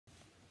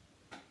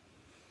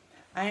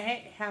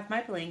I have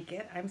my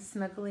blanket. I'm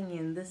snuggling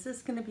in. This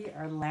is going to be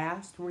our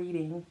last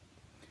reading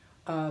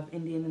of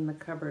Indian in the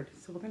Cupboard.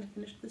 So we're going to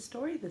finish the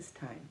story this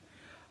time.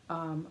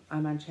 I'm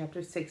on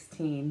chapter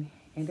 16,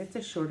 and it's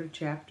a shorter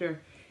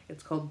chapter.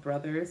 It's called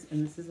Brothers,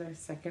 and this is our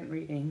second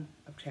reading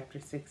of chapter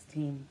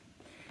 16.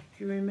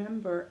 If you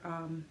remember,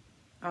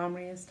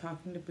 Omri is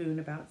talking to Boone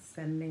about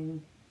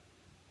sending,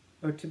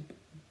 or to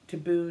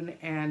Boone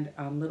and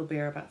Little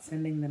Bear about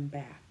sending them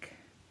back.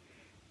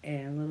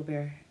 And Little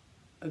Bear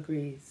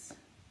agrees.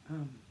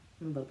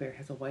 Little Bear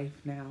has a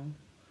wife now,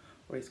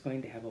 or he's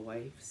going to have a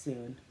wife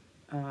soon.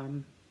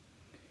 And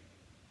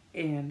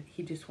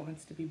he just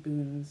wants to be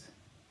Boone's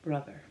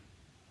brother,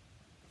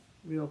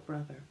 real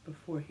brother,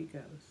 before he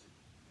goes.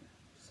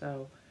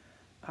 So,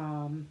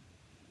 as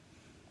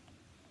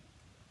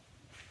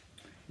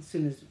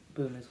soon as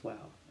Boone is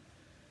well.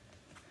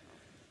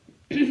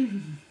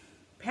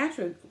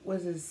 Patrick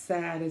was as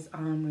sad as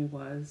Omri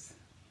was,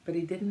 but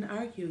he didn't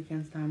argue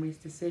against Omri's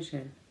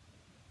decision.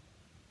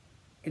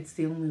 It's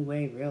the only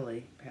way,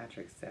 really,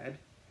 Patrick said.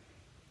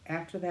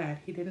 After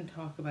that, he didn't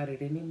talk about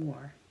it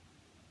anymore.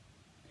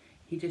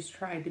 He just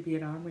tried to be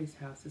at Omri's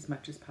house as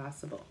much as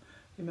possible.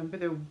 Remember,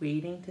 they're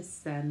waiting to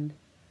send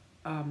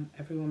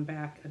everyone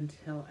back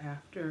until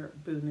after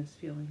Boone is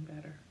feeling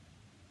better.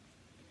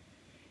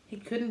 He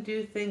couldn't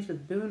do things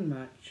with Boone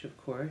much, of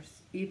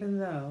course, even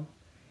though,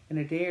 in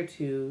a day or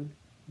two,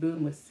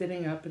 Boone was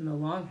sitting up in the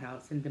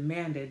longhouse and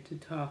demanded to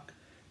talk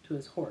to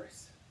his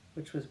horse,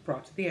 which was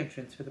brought to the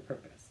entrance for the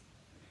purpose,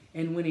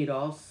 and whinnied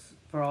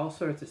for all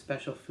sorts of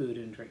special food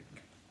and drink.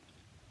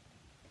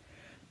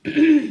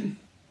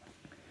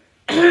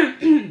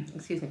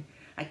 Excuse me.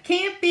 I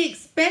can't be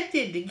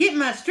expected to get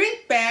my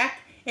strength back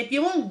if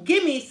you won't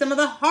give me some of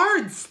the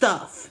hard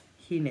stuff,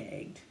 he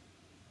nagged.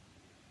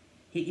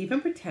 He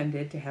even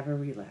pretended to have a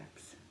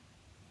relapse.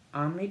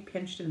 Omri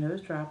pinched a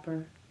nose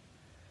dropper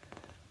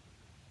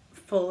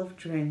full of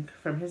drink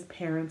from his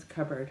parents'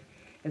 cupboard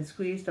and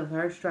squeezed a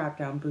large drop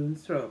down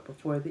Boone's throat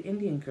before the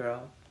Indian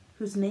girl,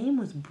 whose name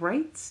was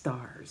Bright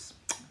Stars.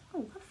 I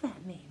love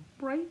that name,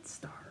 Bright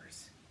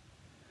Stars.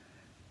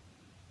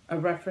 A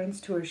reference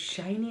to her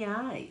shiny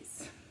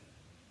eyes,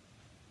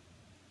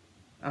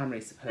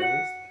 Omri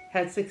supposed,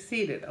 had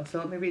succeeded. Oh, so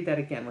let me read that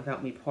again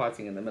without me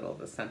pausing in the middle of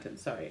the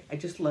sentence. Sorry. I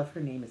just love her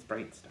name is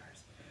Bright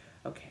Stars.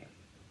 Okay.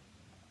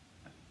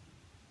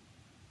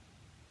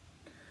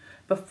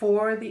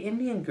 Before the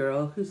Indian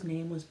girl, whose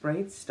name was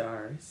Bright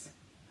Stars,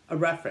 a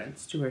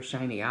reference to her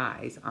shiny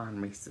eyes,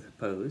 Omri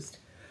supposed,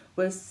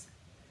 was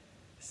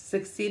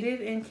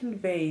succeeded in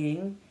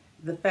conveying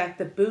the fact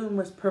that Boone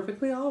was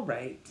perfectly all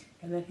right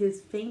and that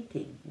his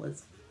fainting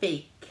was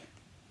fake.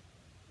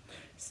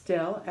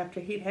 Still, after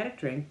he'd had a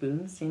drink,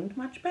 Boone seemed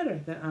much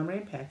better. Then Omri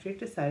and Patrick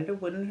decided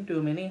it wouldn't do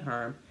him any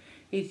harm.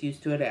 He's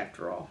used to it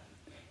after all.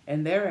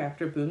 And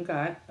thereafter, Boone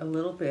got a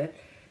little bit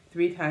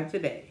 3 times a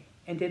day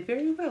and did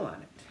very well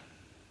on it.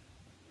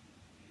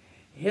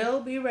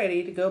 He'll be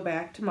ready to go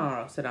back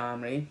tomorrow, said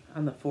Omri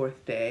on the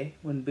 4th day,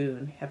 when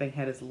Boone, having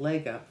had his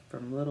leg up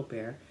from Little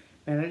Bear,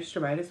 managed to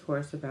ride his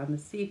horse around the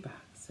seed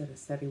box at a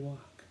steady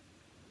walk.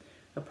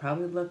 He'll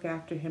probably look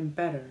after him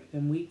better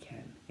than we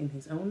can in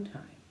his own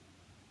time.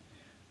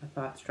 A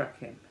thought struck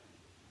him,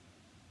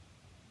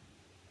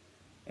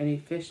 and he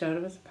fished out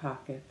of his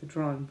pocket the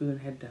drawing Boone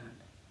had done.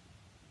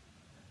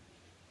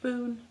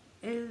 Boone,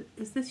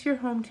 is this your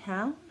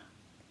hometown?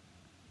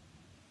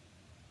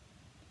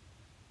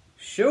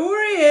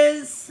 Sure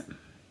is.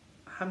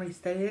 Omri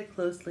studied it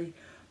closely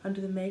under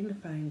the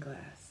magnifying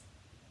glass.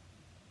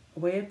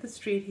 Away up the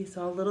street, he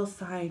saw a little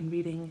sign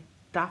reading,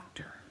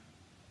 Doctor.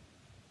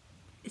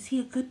 Is he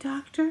a good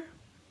doctor?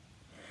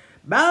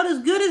 About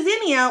as good as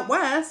any out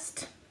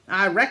west,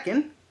 I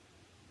reckon.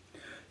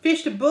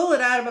 Fished a bullet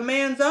out of a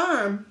man's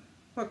arm,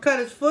 or cut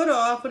his foot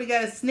off when he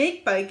got a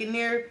snake bite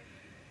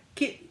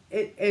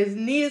as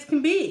near as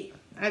can be.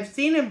 I've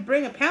seen him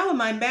bring a pal of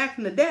mine back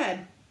from the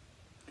dead.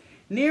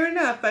 Near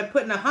enough by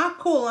putting a hot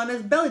coal on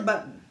his belly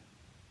button.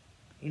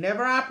 He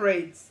never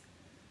operates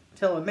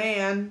till a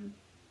man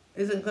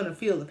isn't going to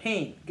feel the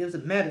pain. Gives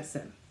him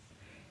medicine.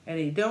 And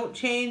he don't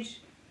change,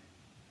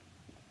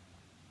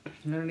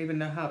 I don't even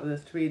know how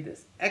to read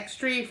this,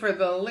 extra for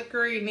the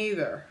liquory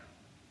neither.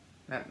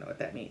 I don't know what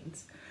that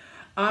means.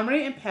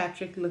 Omri and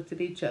Patrick looked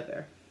at each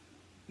other.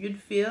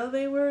 You'd feel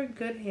they were in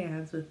good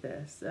hands with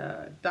this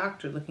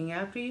doctor looking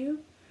after you?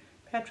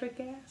 Patrick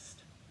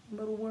asked, a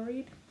little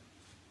worried.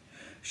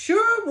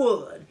 Sure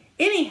would.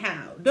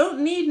 Anyhow,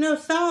 don't need no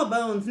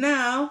sawbones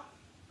now.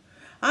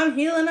 I'm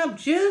healing up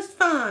just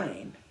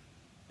fine.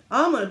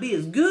 I'm going to be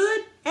as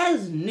good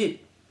as new.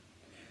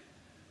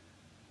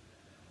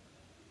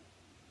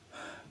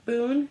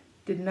 Boone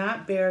did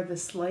not bear the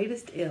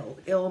slightest ill.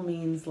 Ill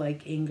means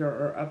like anger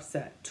or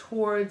upset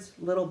towards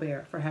Little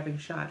Bear for having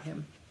shot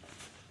him.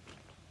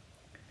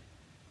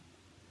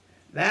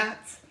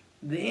 That's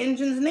the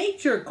Injun's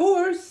nature, of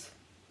course.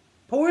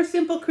 Poor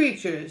simple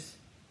creatures.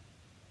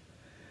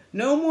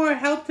 No more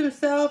helped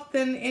himself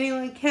than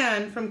anyone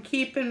can from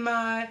keeping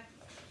my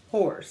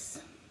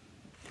horse.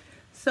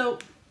 So,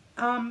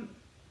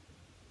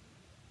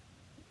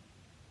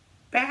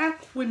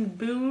 back when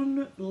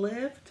Boone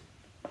lived,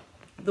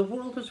 the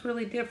world was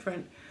really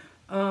different.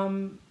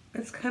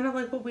 It's kind of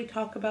like what we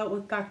talk about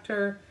with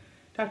Dr.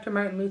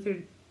 Martin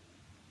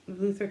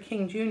Luther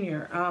King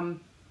Jr.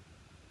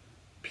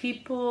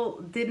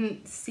 People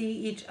didn't see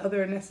each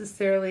other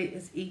necessarily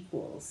as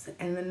equals,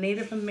 and the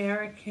Native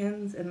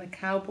Americans and the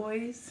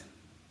cowboys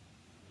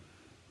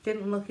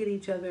didn't look at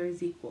each other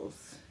as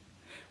equals.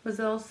 It was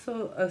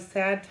also a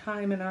sad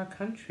time in our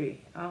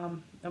country.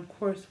 Of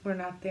course, we're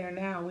not there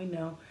now. We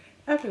know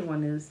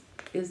everyone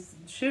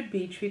should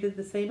be treated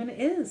the same, and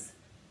is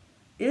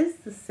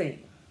the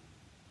same,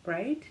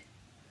 right?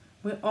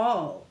 We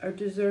all are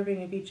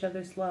deserving of each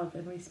other's love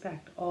and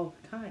respect all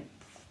the time.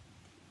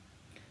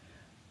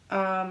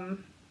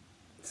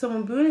 So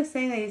when Boone is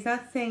saying that, he's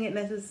not saying it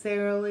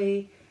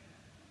necessarily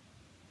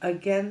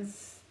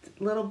against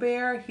Little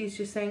Bear. He's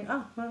just saying,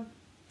 oh, well,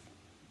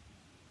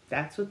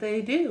 that's what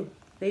they do.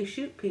 They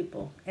shoot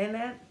people.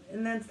 And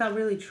that's not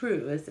really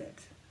true, is it?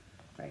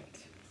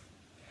 Right.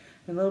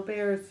 And Little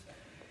Bear is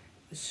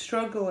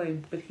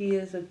struggling, but he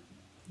is a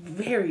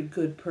very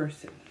good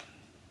person.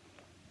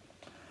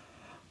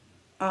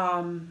 Where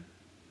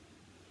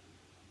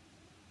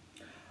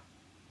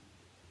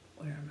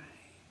am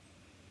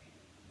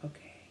I?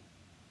 Okay.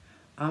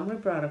 Omri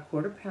brought a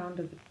quarter pound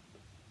of...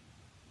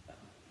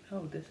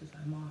 Oh,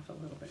 I'm off a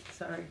little bit.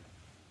 Sorry.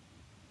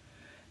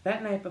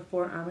 That night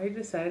before Omri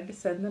decided to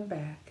send them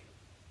back,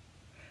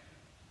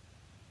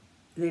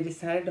 they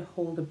decided to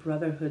hold a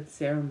brotherhood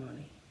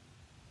ceremony.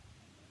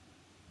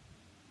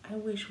 I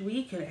wish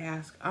we could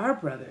ask our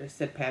brothers,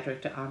 said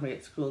Patrick to Omri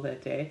at school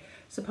that day.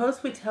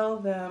 Suppose we tell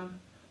them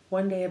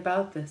one day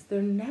about this.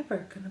 They're never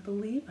going to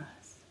believe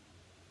us.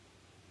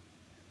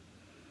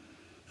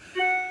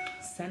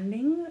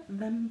 Sending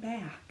them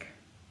back,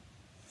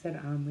 said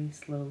Omri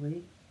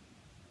slowly,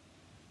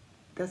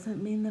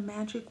 doesn't mean the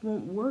magic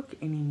won't work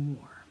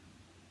anymore.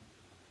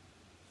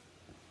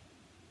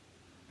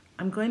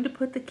 I'm going to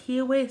put the key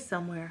away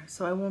somewhere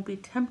so I won't be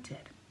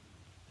tempted.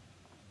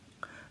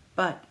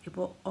 But it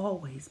will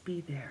always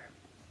be there.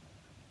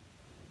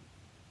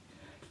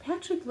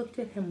 Patrick looked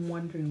at him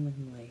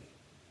wonderingly.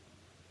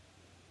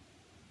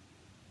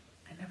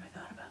 I never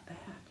thought about that.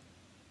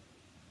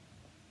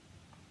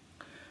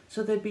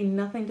 So there'd be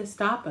nothing to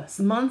stop us,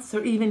 months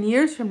or even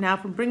years from now,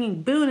 from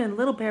bringing Boone and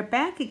Little Bear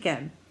back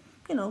again,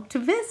 to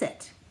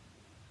visit.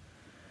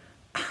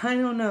 I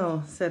don't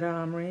know, said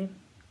Omri.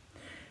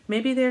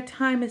 Maybe their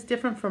time is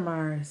different from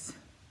ours.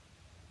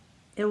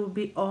 It would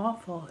be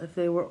awful if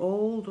they were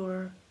old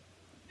or...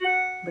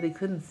 But he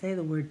couldn't say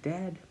the word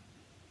dead.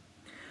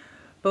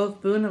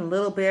 Both Boone and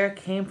Little Bear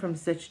came from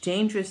such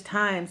dangerous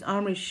times.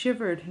 Omri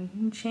shivered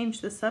and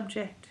changed the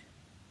subject.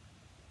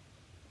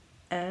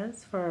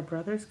 As for our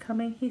brothers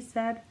coming, he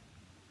said,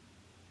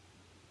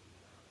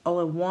 all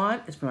I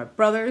want is for my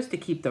brothers to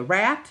keep the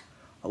rat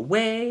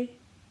away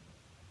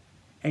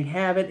and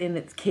have it in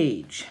its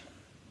cage.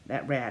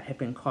 That rat had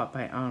been caught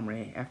by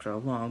Omri after a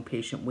long,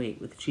 patient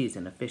wait with cheese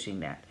in a fishing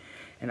net,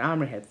 and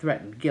Omri had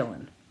threatened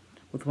Gillen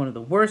with one of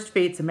the worst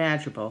fates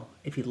imaginable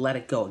if he let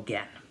it go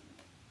again.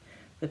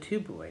 The two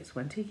boys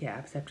went to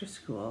Yap's after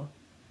school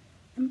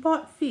and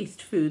bought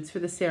feast foods for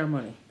the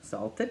ceremony.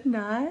 Salted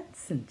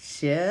nuts and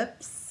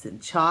chips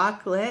and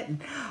chocolate.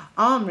 And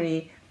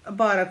Omri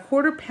bought a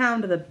quarter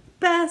pound of the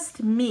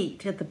best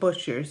meat at the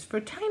butcher's for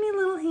tiny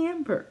little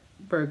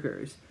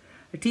hamburgers.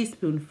 A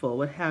teaspoonful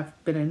would have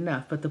been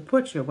enough, but the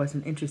butcher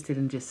wasn't interested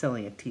in just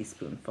selling a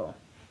teaspoonful.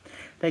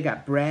 They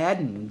got bread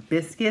and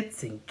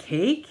biscuits and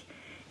cake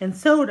and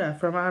soda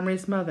from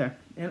Omri's mother,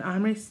 and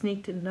Omri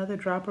sneaked another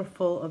dropper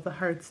full of the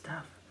hard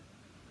stuff,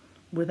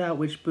 without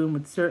which Boone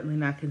would certainly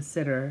not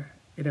consider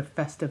it a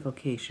festive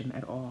occasion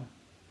at all.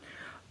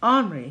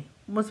 Omri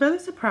was rather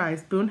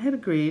surprised Boone had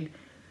agreed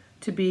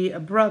to be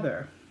a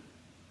brother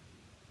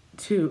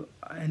to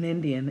an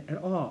Indian at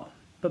all,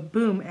 but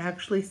Boone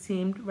actually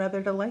seemed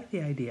rather to like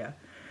the idea.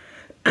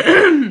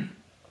 Can't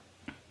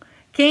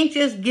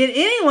just get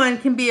anyone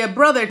can be a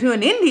brother to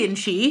an Indian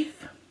chief,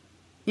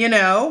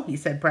 he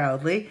said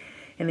proudly,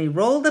 and he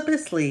rolled up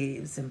his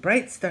sleeves, and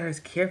Bright Stars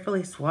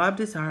carefully swabbed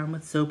his arm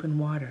with soap and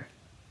water.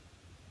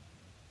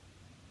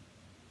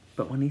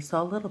 But when he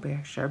saw Little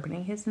Bear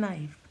sharpening his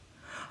knife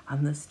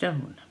on the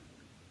stone,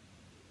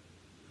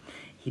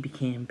 he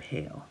became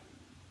pale.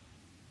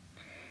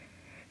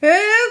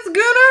 It's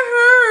gonna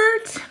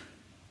hurt,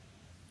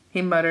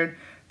 he muttered,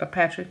 but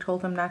Patrick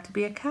told him not to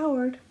be a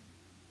coward.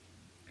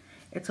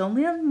 It's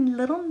only a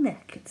little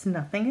nick. It's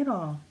nothing at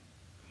all.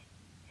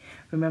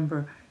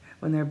 Remember,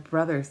 when they're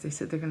brothers, they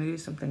said they're going to do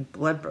something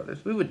blood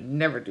brothers. We would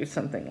never do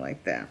something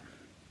like that.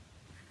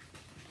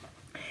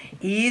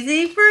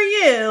 Easy for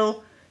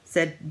you,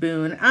 said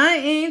Boone. I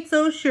ain't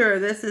so sure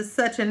this is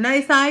such a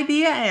nice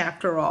idea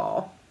after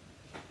all.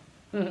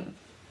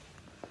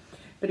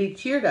 But he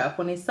cheered up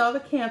when he saw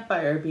the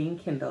campfire being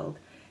kindled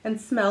and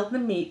smelled the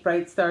meat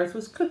Bright Stars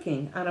was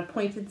cooking on a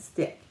pointed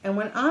stick. And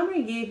when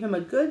Omri gave him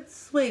a good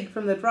swig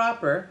from the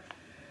dropper,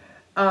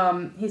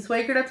 he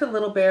swaggered up to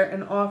Little Bear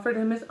and offered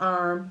him his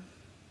arm.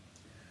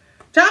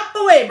 Chop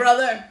away,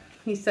 brother,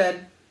 he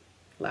said.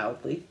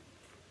 loudly.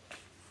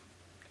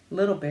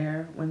 Little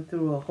Bear went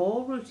through a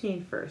whole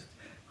routine first,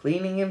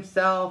 cleaning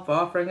himself,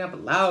 offering up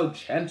loud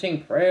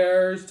chanting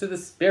prayers to the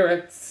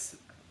spirits,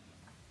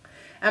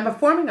 and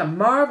performing a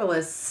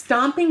marvelous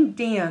stomping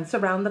dance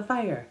around the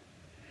fire.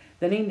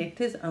 Then he nicked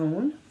his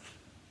own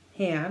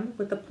hand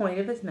with the point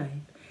of his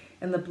knife,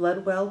 and the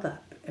blood welled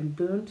up, and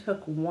Boone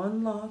took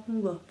one long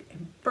look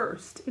and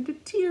burst into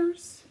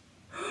tears.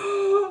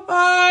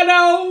 I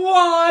don't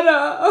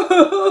wanna.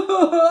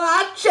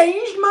 I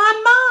changed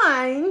my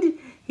mind,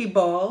 he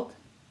bawled.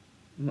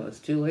 It was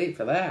too late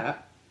for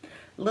that.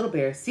 Little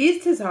Bear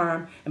seized his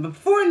arm, and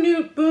before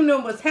Boone knew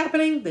what was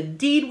happening, the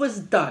deed was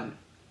done.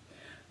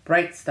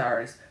 Bright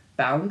Stars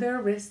bound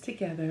their wrists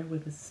together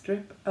with a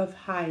strip of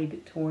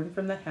hide torn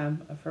from the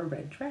hem of her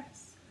red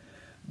dress.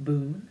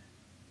 Boone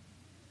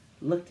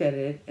looked at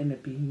it in a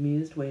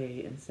bemused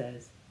way and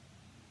says,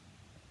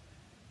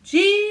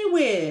 Gee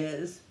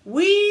whiz,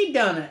 we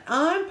done it.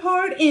 I'm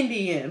part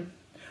Indian.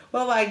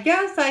 Well, I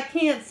guess I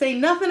can't say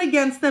nothing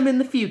against them in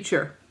the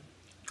future.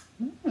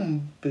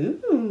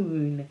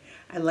 Boone.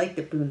 I like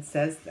that Boone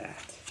says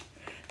that.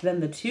 Then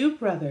the two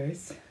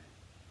brothers,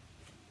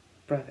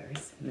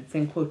 and it's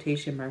in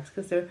quotation marks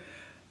because they're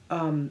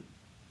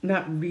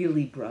not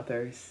really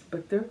brothers,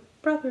 but they're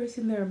brothers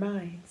in their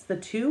minds. The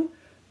two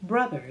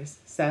brothers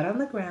sat on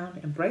the ground,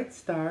 and Bright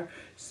Star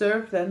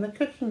served them the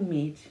cooked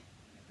meat,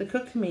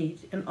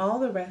 and all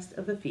the rest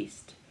of the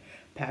feast.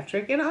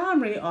 Patrick and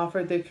Omri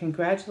offered their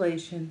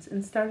congratulations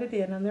and started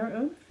in on their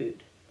own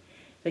food.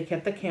 They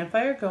kept the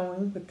campfire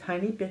going with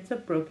tiny bits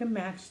of broken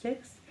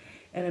matchsticks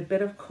and a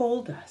bit of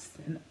coal dust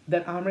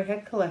that Omri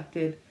had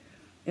collected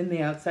in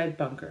the outside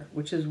bunker,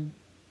 which is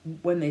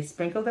when they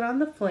sprinkled it on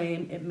the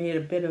flame, it made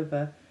a bit of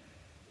a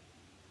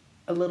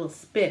little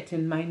spit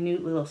and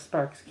minute little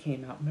sparks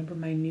came out. Remember,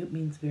 minute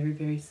means very,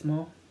 very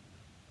small.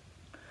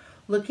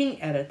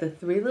 Looking at it, the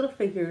three little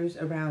figures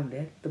around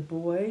it, the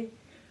boys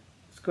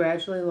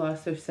gradually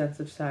lost their sense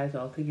of size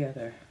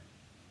altogether.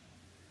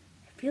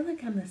 I feel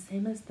like I'm the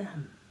same as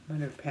them,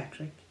 muttered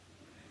Patrick.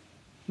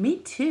 Me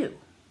too,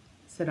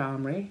 said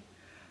Omri.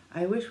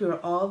 I wish we were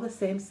all the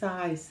same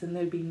size, then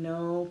there'd be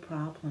no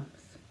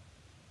problems.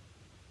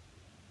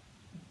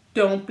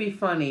 Don't be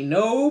funny.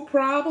 No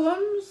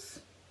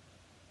problems?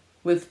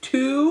 With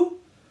two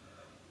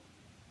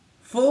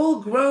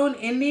full-grown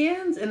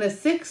Indians and a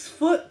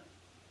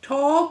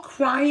 6-foot-tall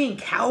crying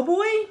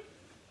cowboy?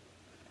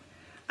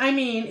 I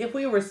mean, if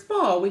we were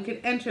small, we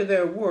could enter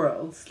their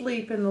world,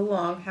 sleep in the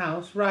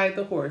longhouse, ride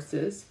the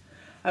horses.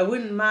 I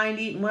wouldn't mind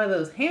eating one of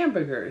those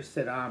hamburgers,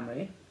 said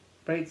Omri.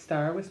 Bright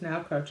Star was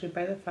now crouching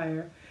by the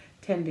fire,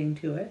 tending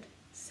to it,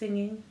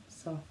 singing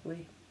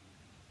softly.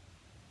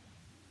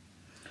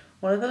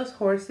 One of those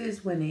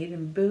horses whinnied,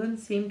 and Boone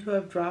seemed to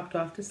have dropped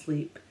off to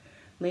sleep,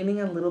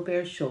 leaning on Little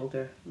Bear's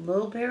shoulder.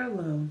 Little Bear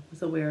alone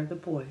was aware of the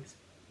boys,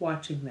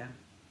 watching them.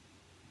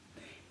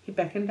 He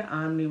beckoned to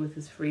Omri with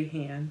his free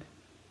hand.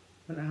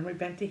 When Omri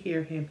bent to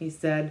hear him, he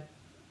said,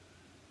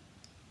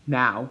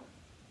 Now.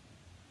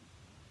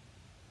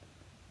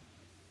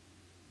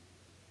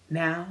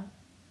 Now?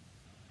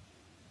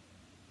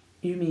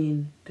 You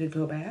mean to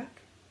go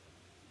back?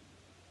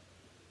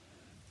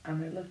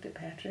 Omri looked at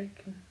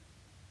Patrick.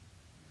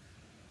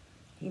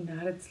 He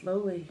nodded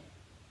slowly.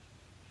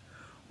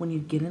 When you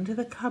get into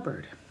the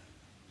cupboard,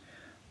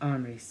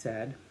 Omri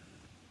said,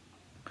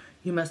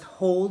 you must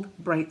hold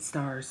Bright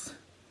Stars,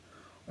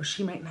 or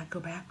she might not go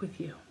back with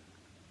you.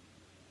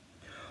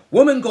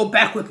 Woman, go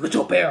back with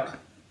Little Bear.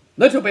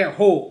 Little Bear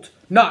hold,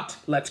 not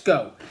let's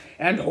go.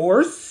 And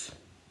horse?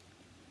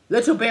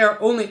 Little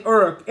Bear only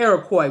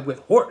Iroquois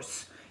with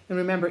horse. And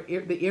remember,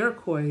 the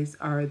Iroquois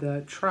are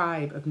the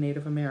tribe of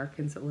Native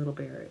Americans that Little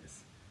Bear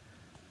is.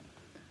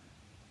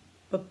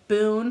 But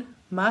Boone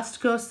must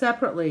go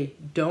separately.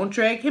 Don't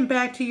drag him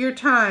back to your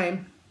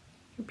time.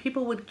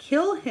 People would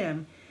kill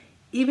him,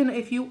 even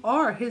if you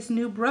are his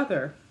new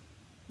brother.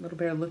 Little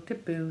Bear looked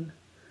at Boone,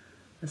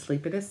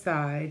 asleep at his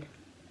side,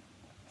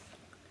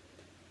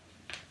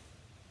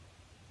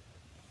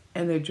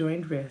 and their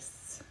joined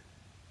wrists.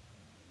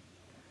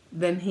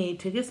 Then he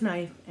took his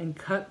knife and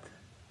cut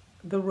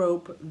the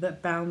rope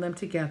that bound them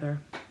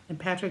together, and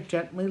Patrick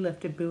gently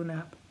lifted Boone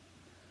up.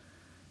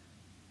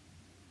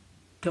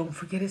 Don't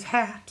forget his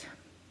hat.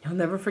 He'll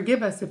never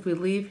forgive us if we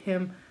leave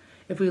him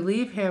and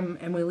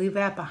we leave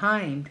that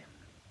behind.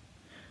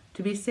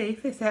 To be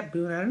safe, they sat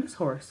Boone on his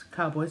horse.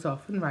 Cowboys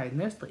often ride in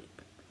their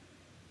sleep.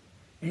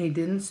 And he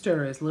didn't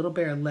stir as Little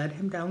Bear led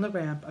him down the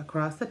ramp,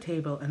 across the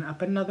table, and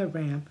up another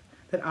ramp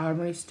that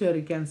Omri stood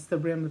against the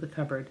rim of the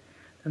cupboard.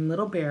 Then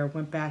Little Bear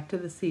went back to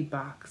the seed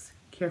box.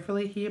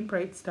 Carefully, he and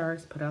Bright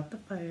Stars put out the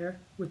fire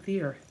with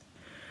the earth.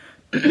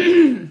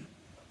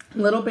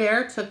 Little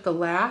Bear took the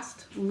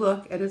last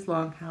look at his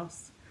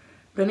longhouse.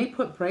 Then he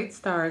put Bright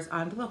Stars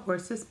onto the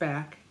horse's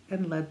back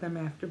and led them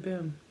after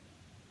Boone.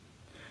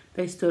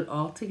 They stood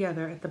all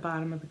together at the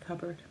bottom of the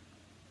cupboard.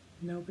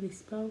 Nobody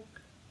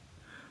spoke.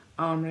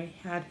 Omri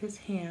had his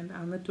hand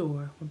on the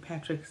door when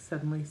Patrick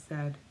suddenly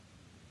said,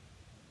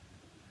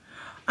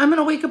 I'm going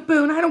to wake up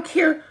Boone. I don't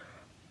care.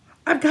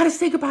 I've got to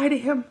say goodbye to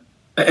him.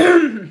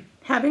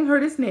 Having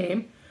heard his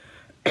name,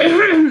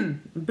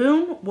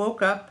 Boone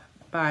woke up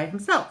by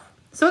himself.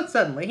 So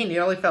suddenly he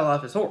nearly fell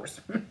off his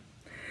horse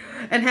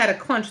and had to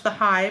clench the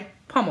high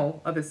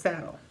pommel of his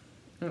saddle.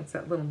 It's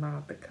that little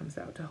knob that comes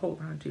out to hold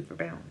on to for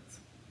balance.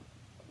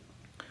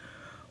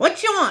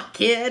 "What you want,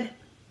 kid?"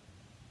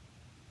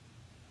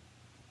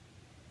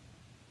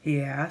 he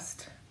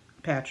asked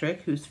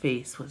Patrick, whose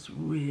face was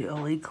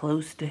really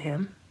close to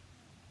him.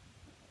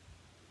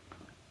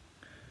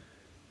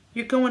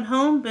 "You're going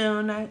home,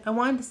 Boone. I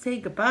wanted to say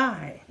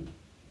goodbye."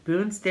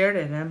 Boone stared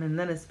at him, and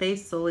then his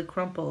face slowly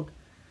crumpled.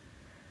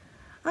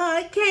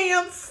 "I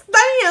can't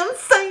stand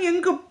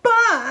saying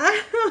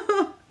goodbye."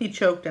 He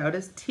choked out.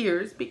 His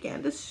tears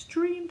began to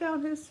stream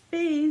down his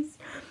face.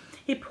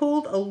 He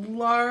pulled a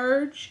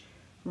large,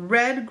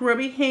 red,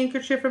 grubby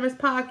handkerchief from his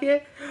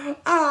pocket.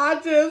 "I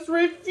just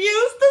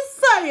refuse to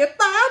say it,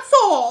 that's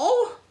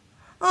all.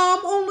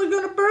 I'm only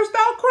going to burst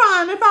out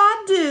crying if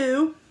I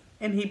do."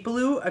 And he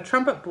blew a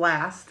trumpet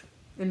blast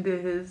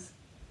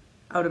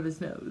out of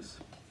his nose.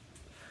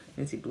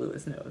 As he blew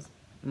his nose.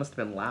 It must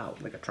have been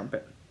loud, like a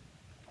trumpet.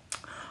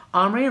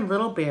 Omri and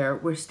Little Bear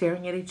were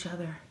staring at each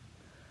other.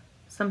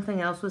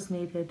 Something else was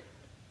needed.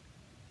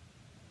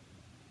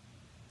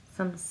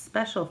 Some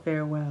special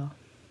farewell.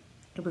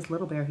 It was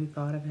Little Bear who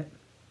thought of it.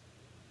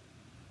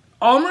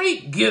 "Omri,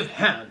 give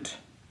hand."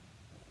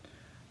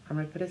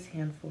 Omri put his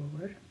hand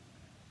forward,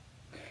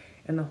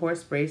 and the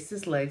horse braced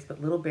his legs,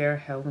 but Little Bear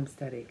held him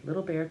steady.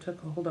 Little Bear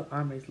took hold of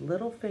Omri's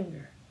little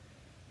finger,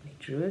 and he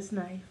drew his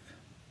knife,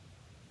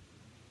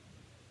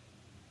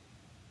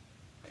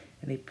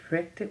 and he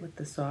pricked it with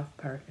the soft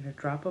part, and a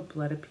drop of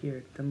blood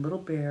appeared. Then Little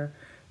Bear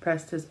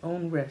pressed his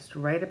own wrist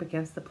right up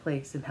against the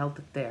place and held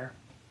it there.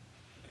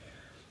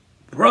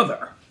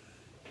 "Brother,"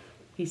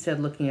 he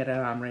said, looking at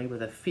Omri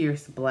with a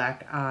fierce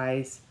black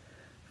eyes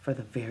for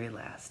the very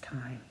last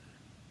time.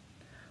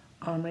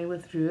 Omri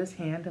withdrew his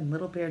hand, and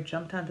Little Bear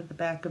jumped onto the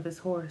back of his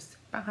horse,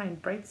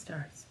 behind Bright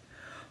Stars,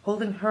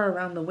 holding her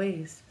around the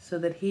waist, so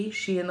that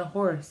she, and the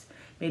horse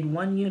made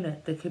one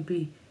unit that could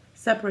be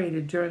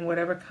separated during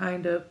whatever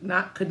kind of,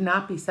 could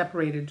not be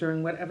separated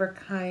during whatever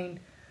kind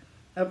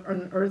of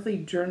an earthly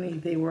journey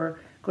they were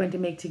going to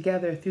make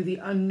together through the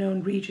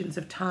unknown regions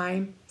of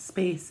time,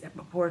 space, and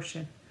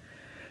proportion.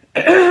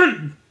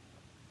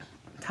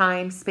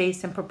 Time,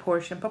 space, and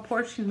proportion.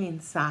 Proportion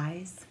means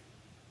size.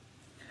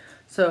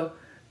 So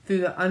through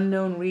the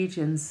unknown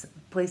regions,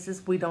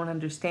 places we don't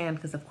understand,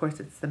 because of course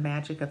it's the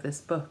magic of this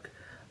book,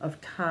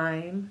 of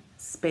time,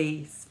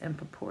 space, and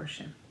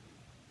proportion.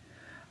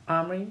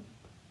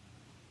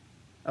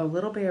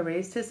 Little Bear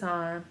raised his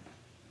arm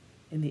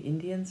in the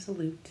Indian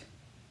salute.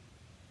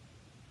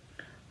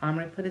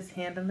 Omri put his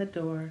hand on the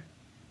door.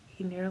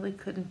 He nearly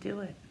couldn't do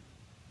it.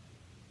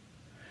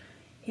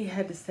 He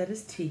had to set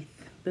his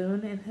teeth.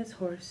 Boone and his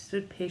horse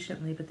stood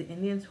patiently, but the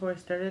Indian's horse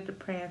started to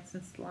prance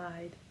and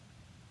slide.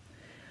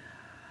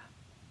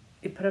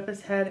 He put up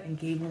his head and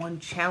gave one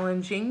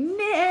challenging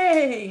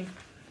neigh.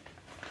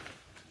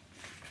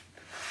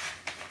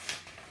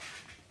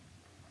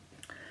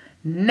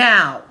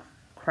 "Now!"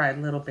 cried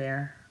Little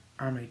Bear.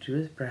 Omri drew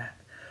his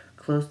breath,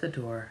 closed the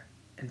door,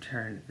 and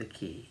turned the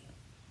key.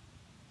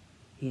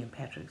 He and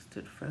Patrick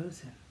stood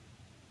frozen.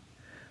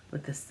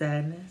 With the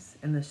sadness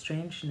and the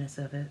strangeness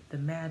of it, the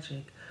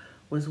magic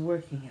was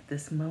working at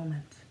this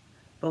moment.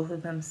 Both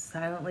of them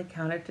silently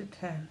counted to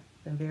 10.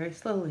 Then very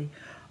slowly,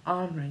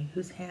 Omri,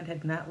 whose hand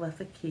had not left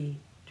the key,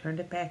 turned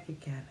it back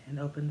again and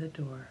opened the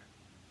door.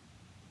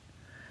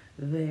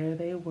 There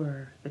they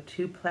were, the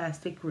two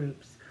plastic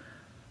groups,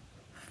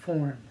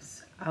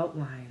 forms,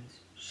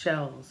 outlines,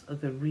 shells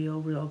of the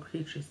real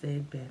creatures they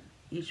had been.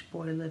 Each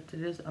boy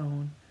lifted his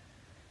own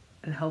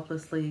and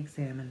helplessly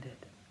examined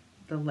it.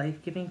 The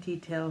life-giving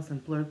details in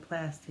blurred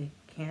plastic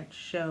can't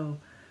show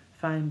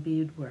fine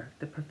beadwork,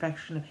 the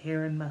perfection of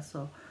hair and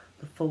muscle,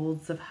 the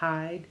folds of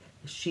hide,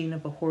 the sheen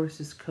of a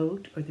horse's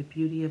coat, or the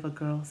beauty of a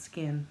girl's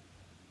skin.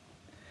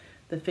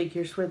 The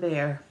figures were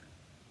there,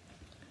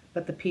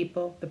 but the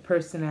people, the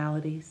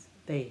personalities,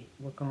 they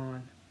were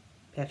gone.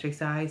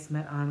 Patrick's eyes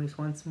met Omri's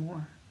once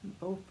more.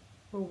 Both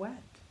were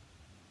wet.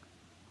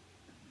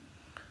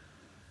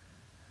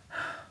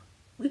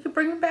 "We could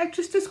bring them back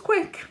just as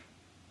quick,"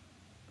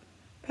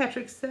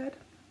 Patrick said.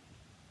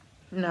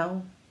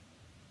 No,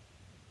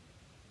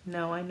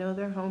 I know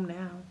they're home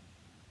now."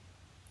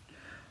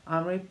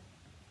 Omri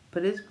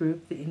put his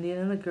group, the Indian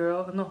and the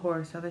girl and the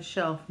horse, on the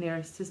shelf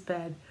nearest his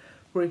bed,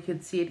 where he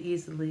could see it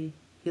easily.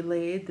 He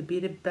laid the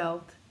beaded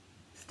belt,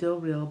 still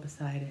real,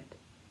 beside it.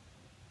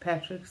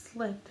 Patrick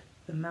slipped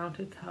the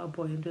mounted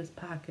cowboy into his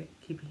pocket,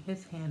 keeping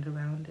his hand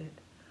around it,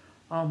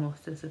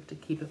 almost as if to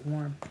keep it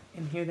warm.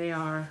 And here they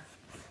are,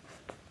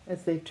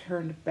 as they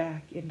turned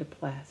back into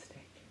plastic.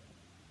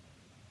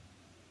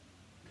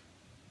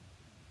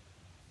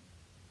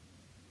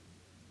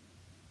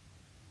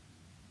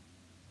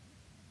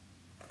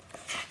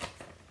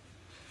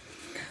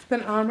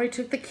 Then Omri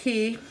took the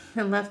key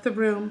and left the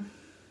room.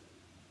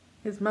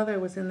 His mother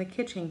was in the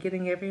kitchen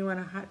getting everyone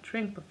a hot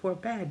drink before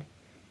bed.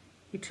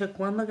 He took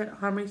one look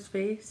at Omri's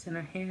face, and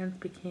her hands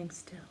became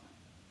still.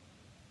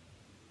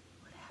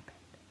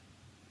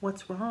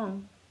 What's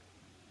wrong?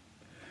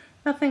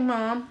 Nothing,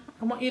 Mom.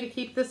 I want you to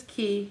keep this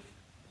key.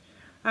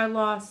 I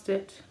lost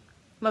it.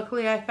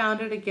 Luckily, I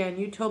found it again.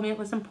 You told me it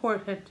was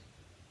important.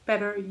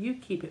 Better you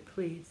keep it,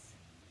 please.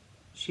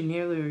 She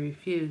nearly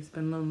refused,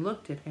 but Lynn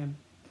looked at him.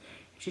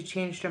 She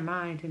changed her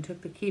mind and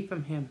took the key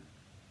from him.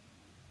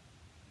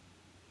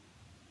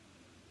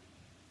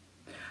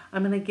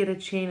 I'm going to get a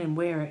chain and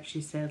wear it,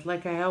 she said,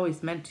 like I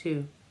always meant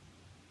to.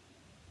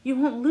 You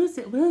won't lose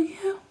it, will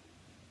you?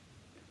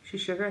 She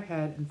shook her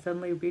head and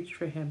suddenly reached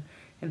for him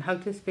and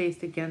hugged his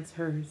face against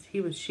hers. He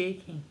was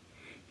shaking.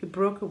 He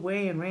broke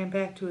away and ran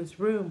back to his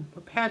room,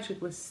 where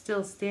Patrick was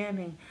still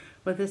standing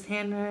with his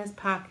hand in his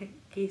pocket,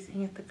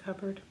 gazing at the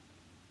cupboard.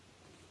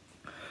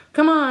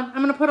 Come on,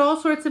 I'm going to put all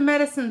sorts of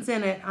medicines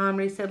in it,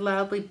 Omri said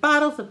loudly.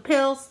 Bottles of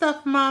pills,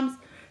 stuff Mom's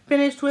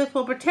finished with.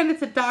 We'll pretend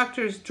it's a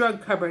doctor's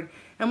drug cupboard,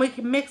 and we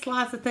can mix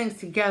lots of things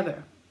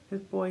together.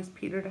 His voice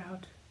petered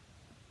out.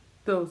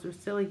 Those were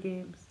silly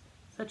games,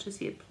 such as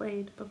he had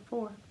played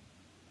before.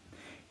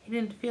 He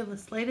didn't feel the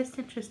slightest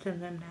interest in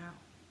them now.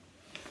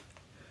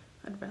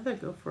 I'd rather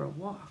go for a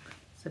walk,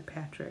 said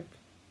Patrick.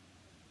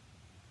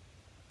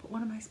 But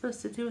what am I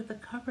supposed to do with the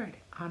cupboard?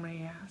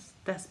 Omri asked,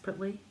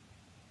 desperately.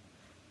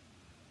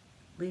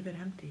 Leave it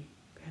empty,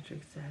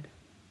 Patrick said.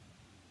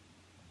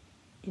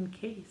 In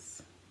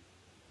case.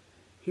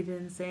 He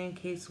didn't say in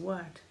case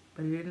what,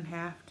 but he didn't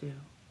have to.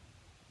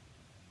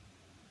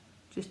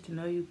 Just to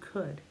know you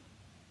could.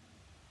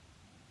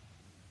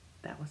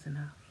 That was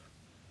enough.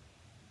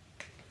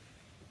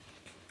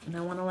 And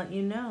I want to let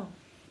you know.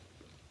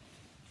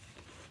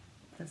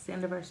 That's the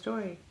end of our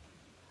story.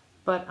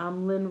 But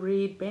Lynn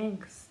Reid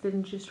Banks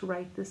didn't just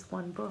write this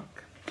one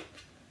book.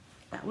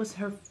 That was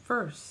her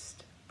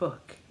first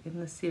book in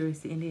the series,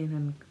 The Indian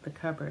in the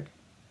Cupboard.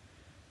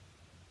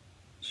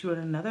 She wrote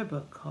another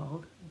book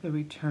called The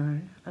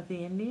Return of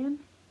the Indian,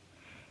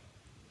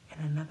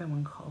 and another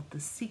one called The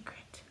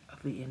Secret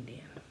of the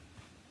Indian.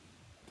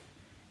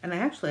 And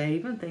actually, I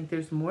even think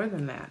there's more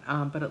than that,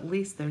 but at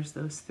least there's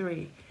those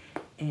three.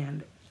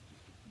 And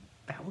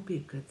that would be a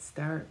good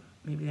start.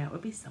 Maybe that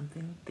would be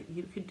something that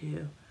you could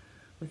do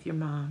with your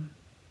mom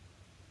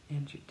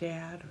and your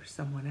dad or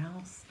someone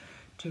else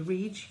to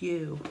read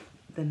you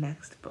the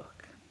next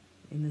book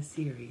in the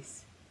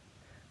series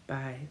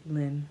by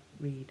Lynn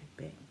Reid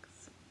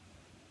Banks.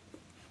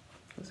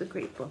 It was a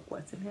great book,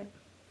 wasn't it?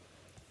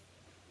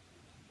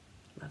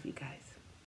 Love you guys.